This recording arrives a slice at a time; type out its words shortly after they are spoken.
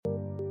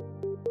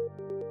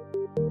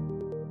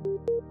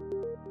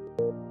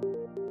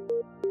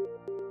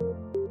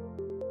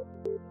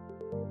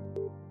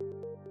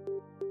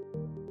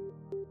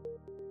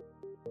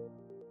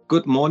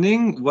Good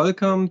morning.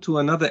 Welcome to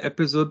another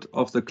episode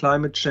of the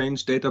Climate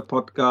Change Data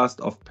Podcast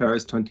of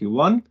Paris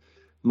 21.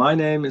 My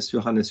name is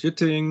Johannes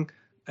Jütting,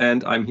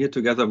 and I'm here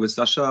together with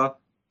Sasha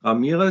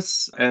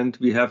Ramirez, and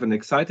we have an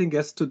exciting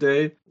guest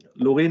today,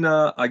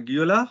 Lorena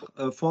Aguilar,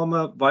 a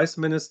former Vice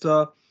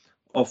Minister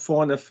of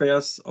Foreign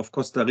Affairs of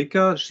Costa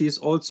Rica. She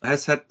also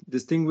has had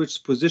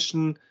distinguished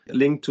position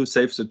linked to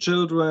Save the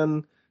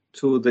Children,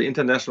 to the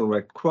International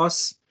Red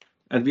Cross,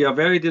 and we are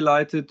very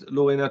delighted,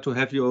 Lorena, to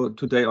have you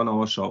today on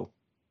our show.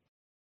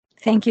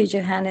 Thank you,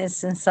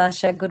 Johannes and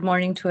Sasha. Good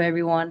morning to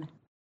everyone.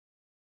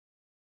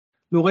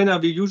 Lorena,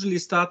 we usually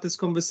start this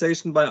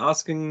conversation by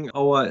asking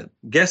our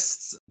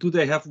guests, do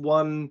they have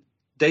one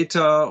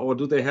data or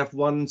do they have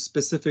one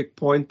specific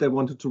point they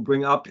wanted to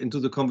bring up into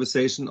the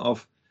conversation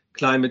of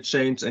climate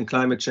change and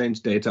climate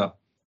change data?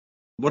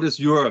 What is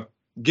your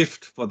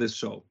gift for this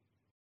show?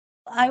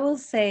 I will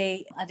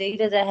say a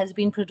data that has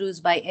been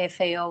produced by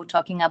FAO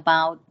talking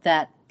about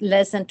that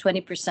less than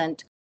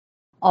 20%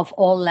 of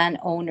all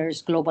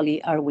landowners globally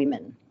are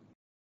women.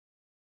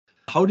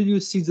 How do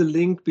you see the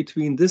link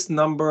between this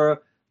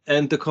number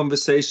and the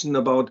conversation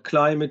about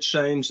climate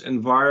change,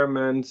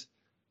 environment,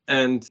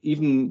 and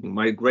even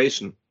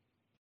migration?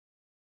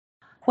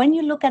 When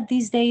you look at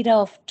this data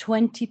of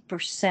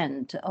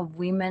 20% of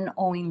women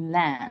owning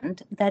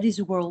land, that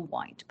is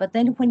worldwide. But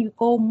then when you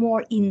go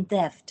more in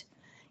depth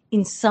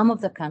in some of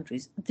the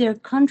countries, there are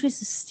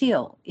countries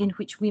still in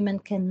which women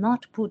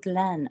cannot put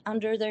land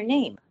under their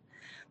name.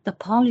 The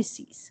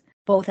policies,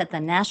 both at the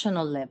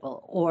national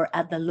level or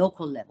at the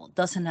local level,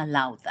 doesn't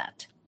allow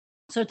that.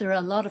 So there are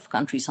a lot of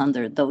countries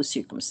under those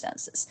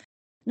circumstances.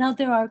 Now,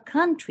 there are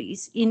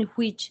countries in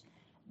which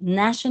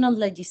national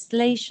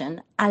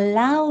legislation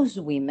allows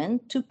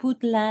women to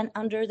put land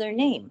under their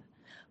name.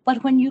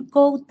 But when you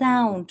go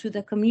down to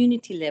the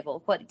community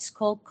level, what is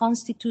called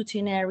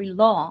constitutionary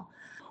law,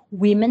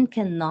 women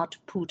cannot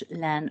put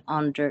land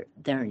under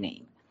their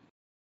name.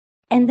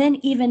 And then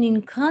even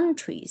in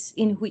countries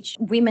in which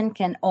women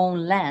can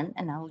own land,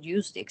 and I'll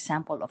use the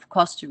example of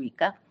Costa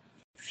Rica,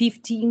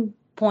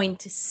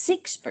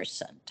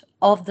 15.6%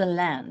 of the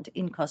land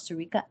in Costa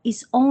Rica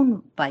is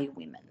owned by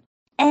women.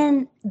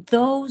 And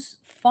those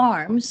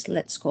farms,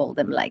 let's call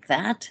them like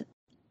that,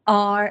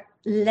 are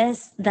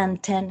less than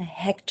 10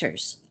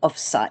 hectares of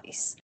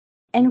size.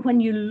 And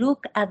when you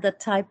look at the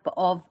type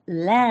of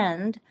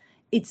land,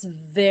 it's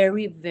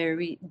very,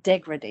 very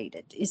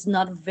degraded. It's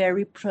not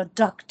very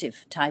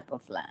productive type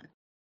of land.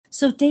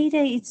 So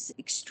data is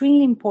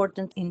extremely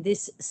important in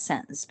this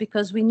sense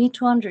because we need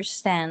to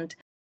understand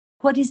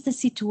what is the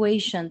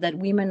situation that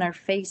women are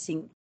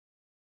facing.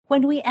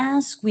 When we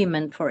ask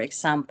women, for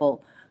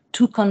example,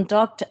 to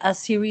conduct a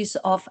series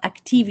of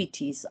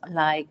activities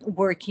like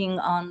working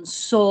on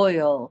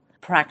soil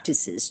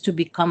practices to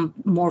become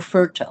more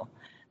fertile,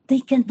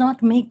 they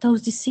cannot make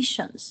those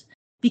decisions.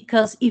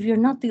 Because if you're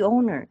not the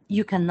owner,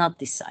 you cannot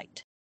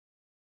decide.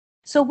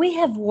 So we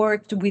have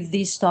worked with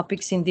these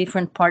topics in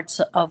different parts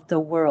of the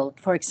world.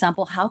 For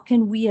example, how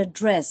can we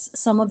address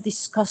some of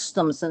these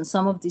customs and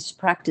some of these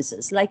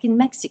practices, like in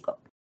Mexico?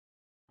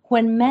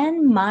 When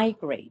men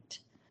migrate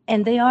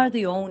and they are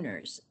the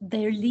owners,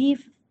 they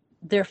leave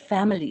their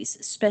families,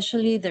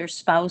 especially their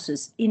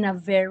spouses, in a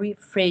very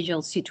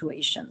fragile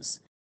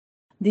situations.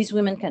 These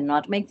women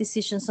cannot make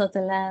decisions of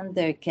the land.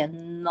 They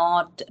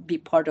cannot be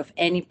part of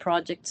any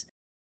projects.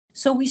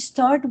 So we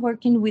started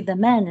working with the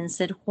men and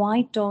said,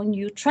 why don't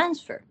you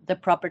transfer the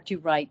property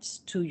rights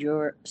to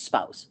your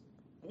spouse?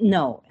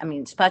 No, I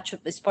mean, it's part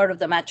of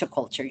the macho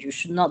culture. You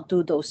should not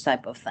do those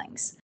type of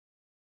things.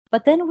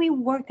 But then we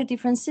worked a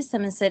different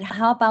system and said,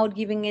 how about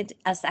giving it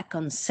as a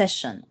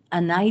concession, a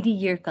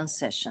 90-year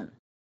concession?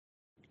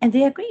 And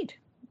they agreed.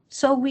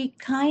 So we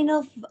kind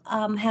of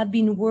have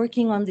been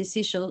working on this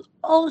issue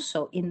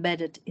also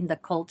embedded in the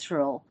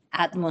cultural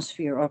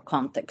atmosphere or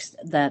context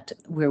that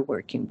we're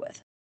working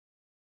with.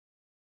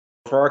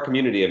 For our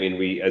community, I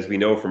mean, as we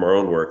know from our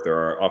own work, there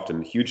are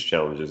often huge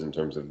challenges in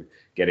terms of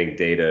getting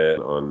data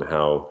on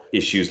how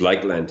issues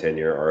like land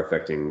tenure are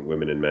affecting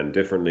women and men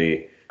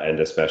differently, and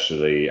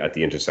especially at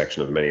the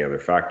intersection of many other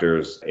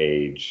factors,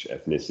 age,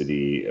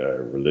 ethnicity,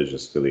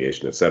 religious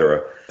affiliation,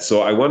 etc.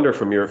 So I wonder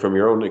from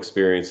your own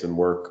experience and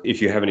work,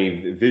 if you have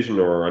any vision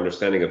or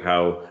understanding of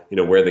how,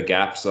 where the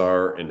gaps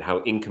are and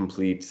how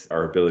incomplete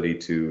our ability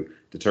to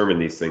determine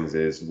these things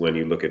is when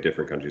you look at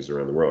different countries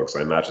around the world, because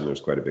I imagine there's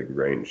quite a big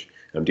range.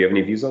 Do you have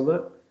any views on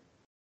that?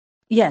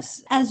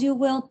 Yes, as you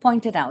well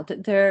pointed out,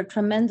 there are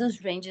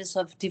tremendous ranges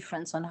of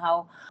difference on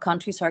how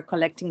countries are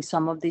collecting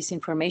some of this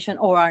information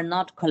or are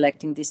not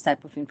collecting this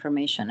type of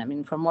information. I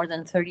mean, for more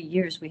than 30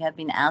 years, we have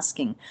been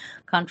asking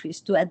countries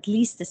to at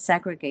least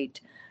disaggregate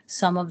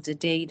some of the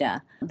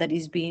data that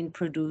is being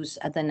produced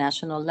at the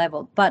national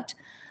level. But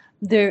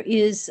there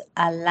is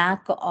a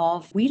lack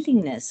of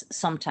willingness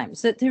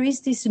sometimes. That there is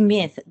this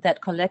myth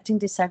that collecting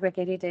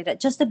disaggregated data,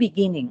 just the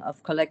beginning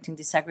of collecting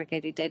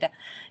disaggregated data,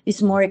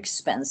 is more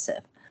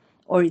expensive,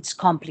 or it's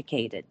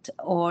complicated,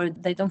 or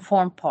they don't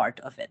form part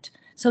of it.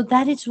 So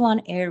that is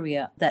one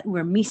area that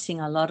we're missing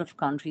a lot of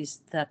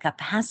countries, the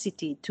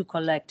capacity to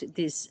collect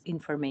this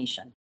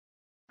information.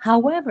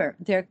 However,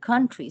 there are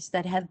countries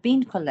that have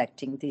been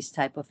collecting this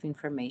type of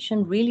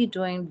information, really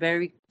doing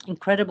very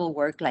incredible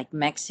work, like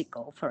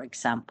Mexico, for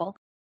example,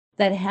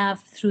 that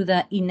have, through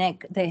the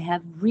INEC, they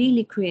have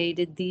really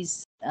created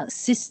these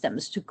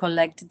systems to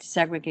collect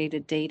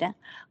disaggregated data.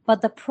 But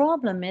the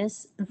problem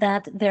is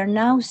that they're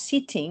now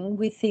sitting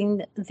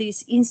within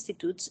these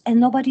institutes and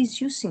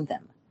nobody's using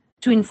them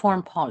to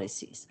inform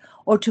policies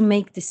or to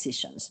make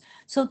decisions.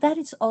 So that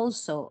is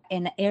also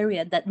an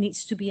area that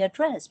needs to be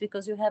addressed,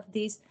 because you have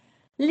these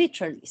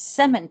literally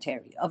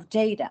cemetery of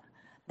data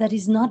that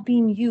is not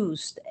being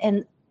used,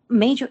 and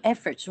major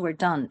efforts were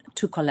done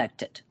to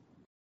collect it.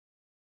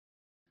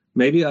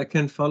 Maybe I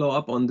can follow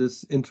up on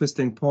this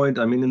interesting point.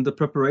 I mean, in the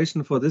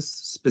preparation for this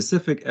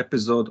specific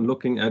episode,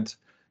 looking at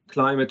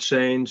climate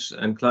change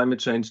and climate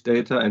change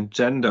data and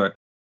gender,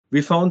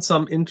 we found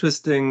some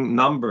interesting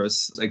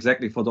numbers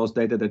exactly for those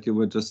data that you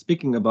were just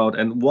speaking about.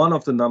 And one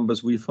of the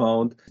numbers we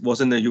found was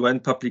in a UN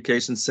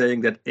publication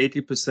saying that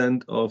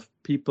 80% of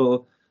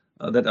people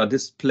that are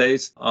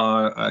displaced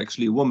are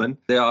actually women.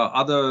 There are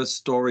other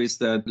stories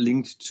that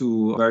linked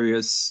to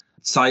various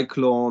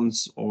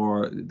cyclones,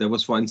 or there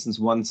was, for instance,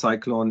 one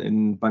cyclone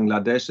in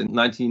Bangladesh in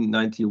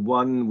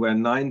 1991 where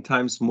 9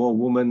 times more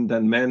women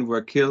than men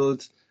were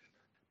killed.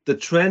 The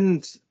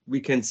trend we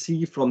can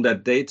see from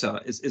that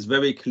data is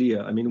very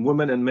clear. I mean,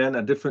 women and men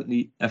are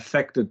differently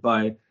affected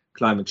by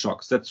climate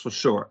shocks, that's for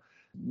sure.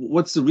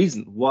 What's the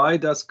reason? Why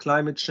does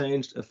climate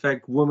change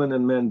affect women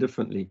and men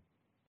differently?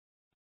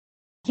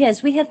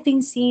 Yes, we have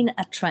been seeing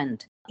a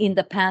trend in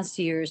the past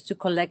years to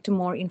collect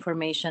more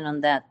information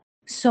on that.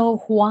 So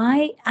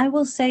why? I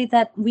will say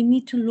that we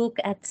need to look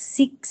at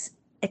 6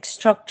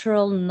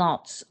 structural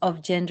knots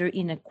of gender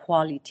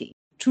inequality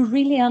to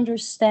really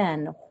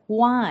understand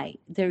why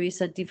there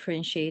is a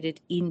differentiated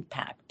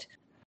impact.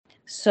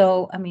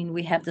 So, I mean,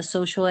 we have the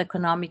social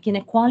economic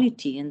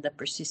inequality and the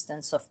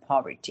persistence of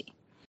poverty.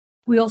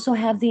 We also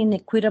have the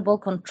inequitable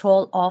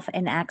control of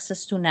and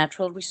access to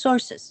natural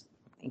resources,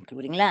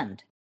 including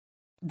land.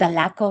 The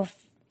lack of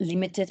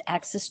limited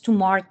access to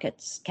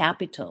markets,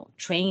 capital,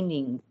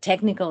 training,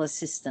 technical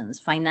assistance,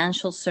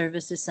 financial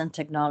services, and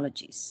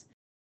technologies.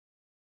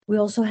 We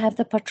also have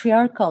the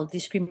patriarchal,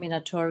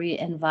 discriminatory,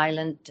 and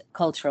violent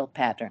cultural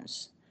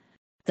patterns,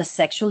 the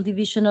sexual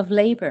division of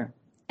labor,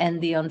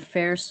 and the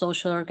unfair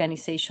social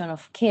organization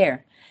of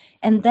care,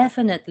 and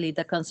definitely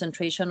the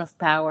concentration of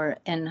power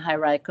and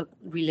hierarchical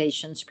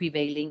relations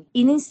prevailing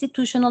in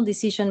institutional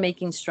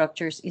decision-making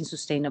structures in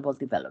sustainable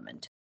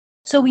development.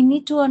 So we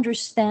need to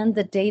understand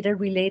the data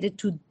related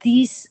to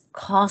these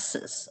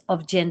causes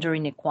of gender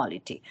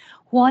inequality.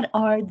 What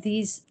are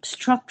these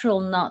structural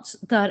knots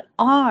that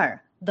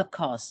are the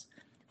cause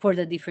for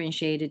the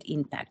differentiated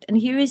impact? And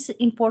here is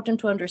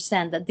important to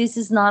understand that this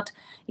is not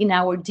in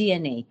our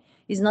DNA.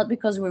 It's not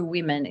because we're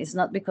women, it's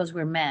not because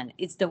we're men.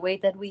 It's the way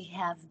that we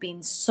have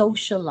been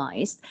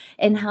socialized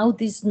and how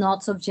these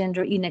knots of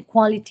gender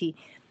inequality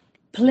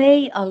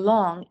play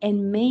along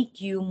and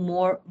make you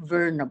more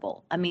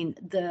vulnerable. I mean,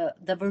 the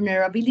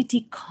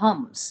vulnerability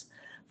comes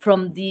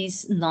from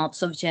these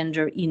knots of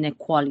gender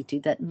inequality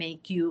that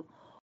make you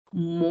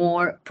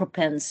more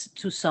propense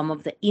to some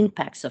of the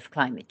impacts of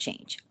climate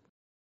change.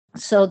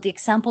 So the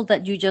example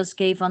that you just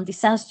gave on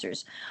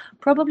disasters,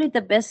 probably the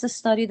best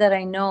study that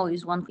I know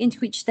is one in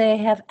which they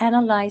have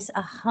analyzed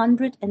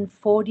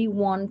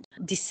 141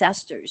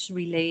 disasters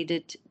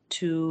related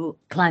to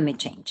climate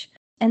change.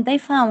 And they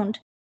found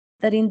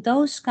that in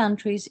those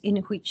countries in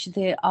which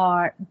there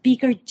are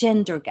bigger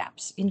gender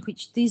gaps, in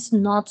which these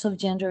knots of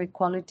gender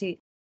equality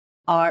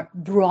are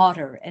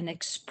broader and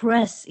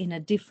expressed in a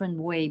different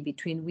way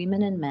between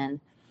women and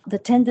men, the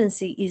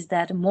tendency is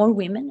that more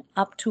women,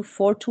 up to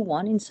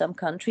 4-1 in some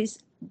countries,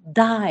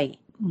 die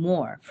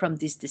more from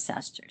these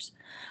disasters.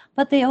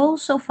 But they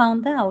also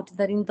found out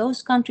that in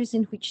those countries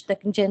in which the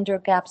gender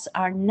gaps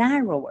are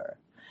narrower,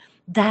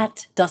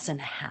 that doesn't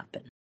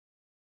happen.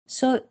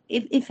 So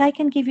if I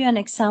can give you an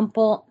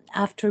example,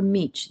 after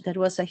Mitch, that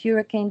was a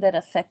hurricane that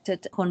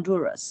affected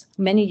Honduras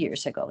many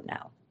years ago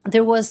now.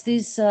 There was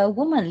this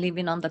woman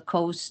living on the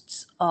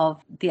coasts of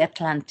the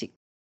Atlantic.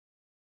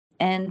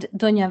 And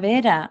Doña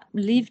Vera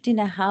lived in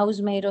a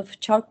house made of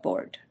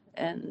chalkboard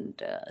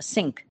and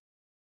zinc.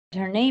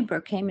 Her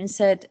neighbor came and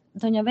said,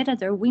 Doña Vera,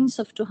 there are winds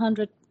of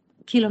 200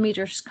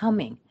 kilometers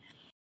coming.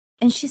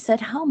 And she said,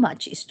 how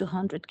much is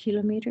 200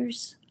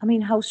 kilometers? I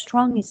mean, how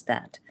strong is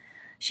that?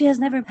 She has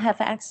never had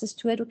access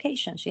to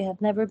education. She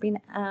had never been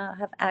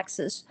have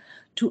access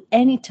to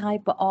any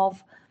type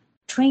of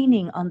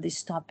training on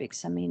these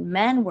topics. I mean,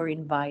 men were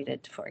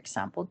invited, for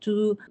example,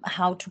 to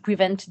how to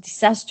prevent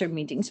disaster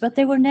meetings, but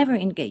they were never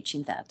engaged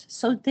in that.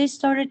 So they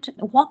started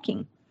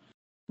walking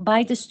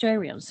by the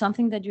stereo,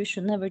 something that you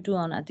should never do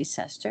on a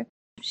disaster.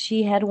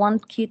 She had one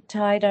kid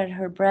tied at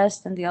her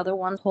breast and the other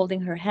one holding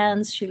her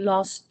hands. She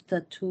lost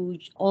the 2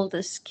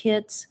 oldest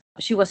kids.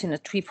 She was in a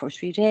tree for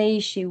 3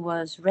 days. She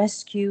was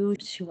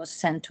rescued. She was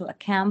sent to a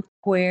camp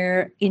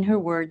where, in her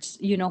words,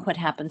 you know what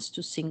happens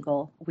to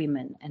single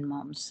women and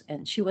moms.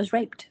 And she was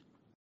raped.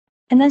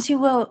 And then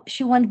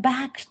she went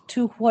back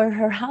to where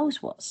her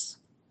house was.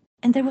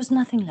 And there was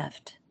nothing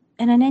left.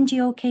 And an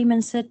NGO came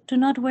and said, do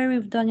not worry,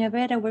 Doña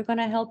Vera, we're going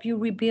to help you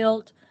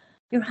rebuild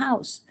your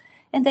house.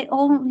 And they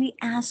only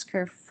asked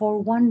her for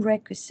one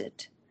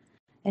requisite.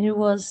 And it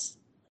was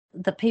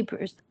the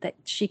papers that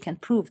she can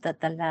prove that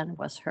the land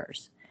was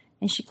hers.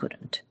 And she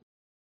couldn't.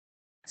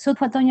 So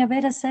what Doña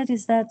Vera said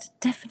is that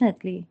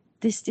definitely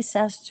these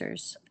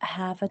disasters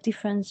have a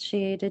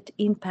differentiated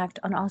impact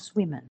on us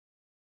women.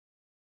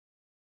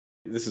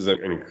 This is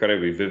an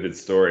incredibly vivid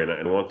story, and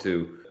I want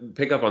to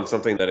pick up on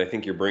something that I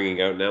think you're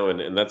bringing out now,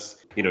 and that's,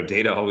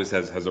 data always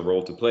has a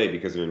role to play,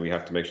 because we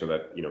have to make sure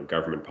that,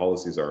 government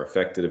policies are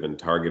effective and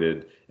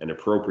targeted and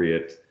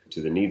appropriate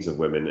to the needs of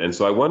women. And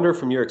so I wonder,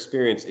 from your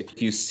experience, if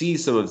you see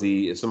some of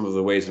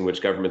the ways in which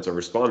governments are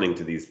responding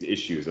to these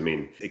issues. I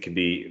mean, it can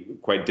be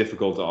quite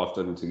difficult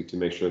often to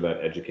make sure that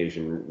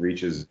education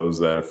reaches those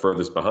that are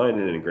furthest behind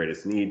and in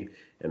greatest need.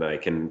 And I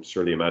can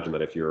surely imagine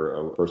that if you're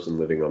a person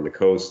living on the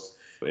coast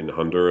in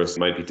Honduras, it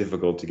might be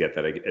difficult to get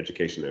that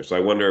education there. So I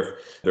wonder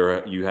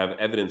if you have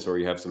evidence, or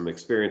you have some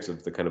experience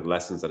of the kind of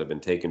lessons that have been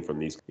taken from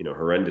these,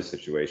 horrendous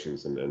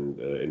situations,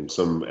 and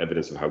some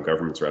evidence of how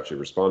governments are actually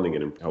responding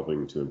and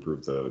helping to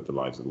improve the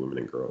lives of women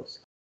and girls.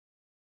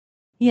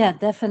 Yeah,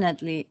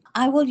 definitely.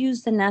 I will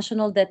use the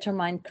National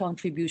Determined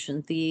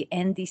Contribution. The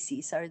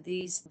NDCs are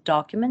these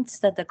documents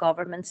that the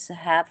governments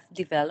have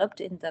developed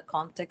in the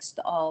context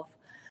of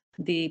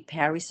the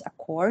Paris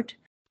Accord.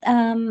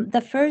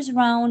 The first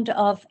round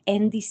of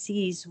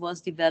NDCs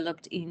was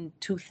developed in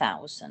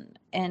 2000,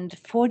 and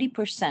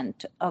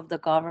 40% of the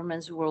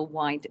governments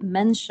worldwide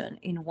mention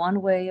in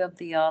one way or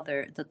the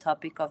other the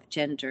topic of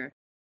gender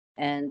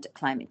and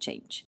climate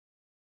change.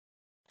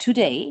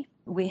 Today,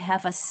 we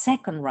have a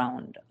second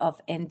round of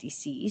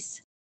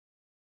NDCs,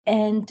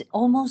 and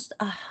almost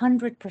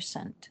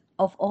 100%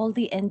 of all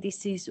the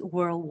NDCs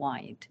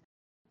worldwide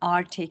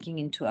are taking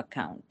into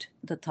account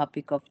the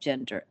topic of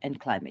gender and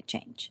climate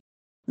change.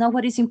 Now,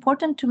 what is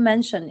important to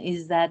mention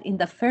is that in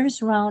the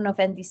first round of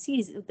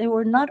NDCs, there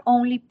were not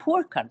only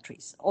poor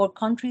countries or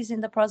countries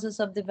in the process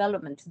of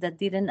development that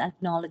didn't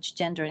acknowledge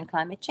gender and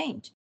climate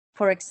change.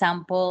 For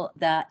example,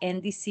 the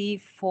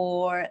NDC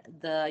for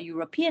the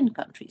European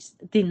countries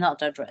did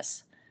not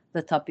address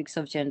the topics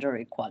of gender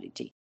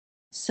equality.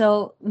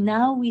 So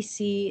now we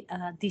see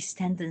this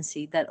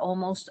tendency that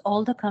almost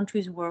all the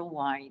countries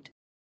worldwide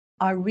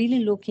are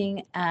really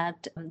looking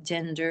at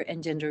gender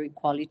and gender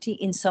equality.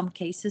 In some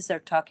cases, they're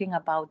talking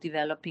about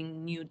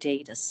developing new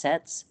data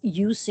sets,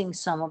 using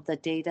some of the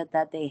data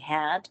that they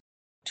had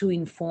to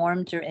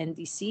inform their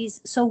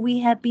NDCs. So we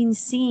have been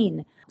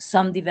seeing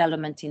some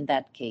development in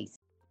that case.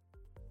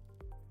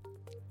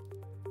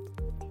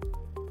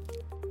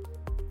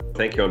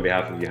 Thank you on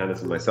behalf of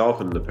Johannes and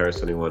myself and the Paris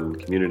 21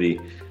 community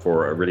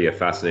for a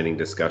fascinating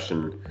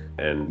discussion.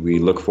 And we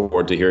look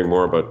forward to hearing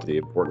more about the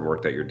important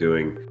work that you're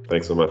doing.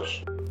 Thanks so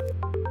much.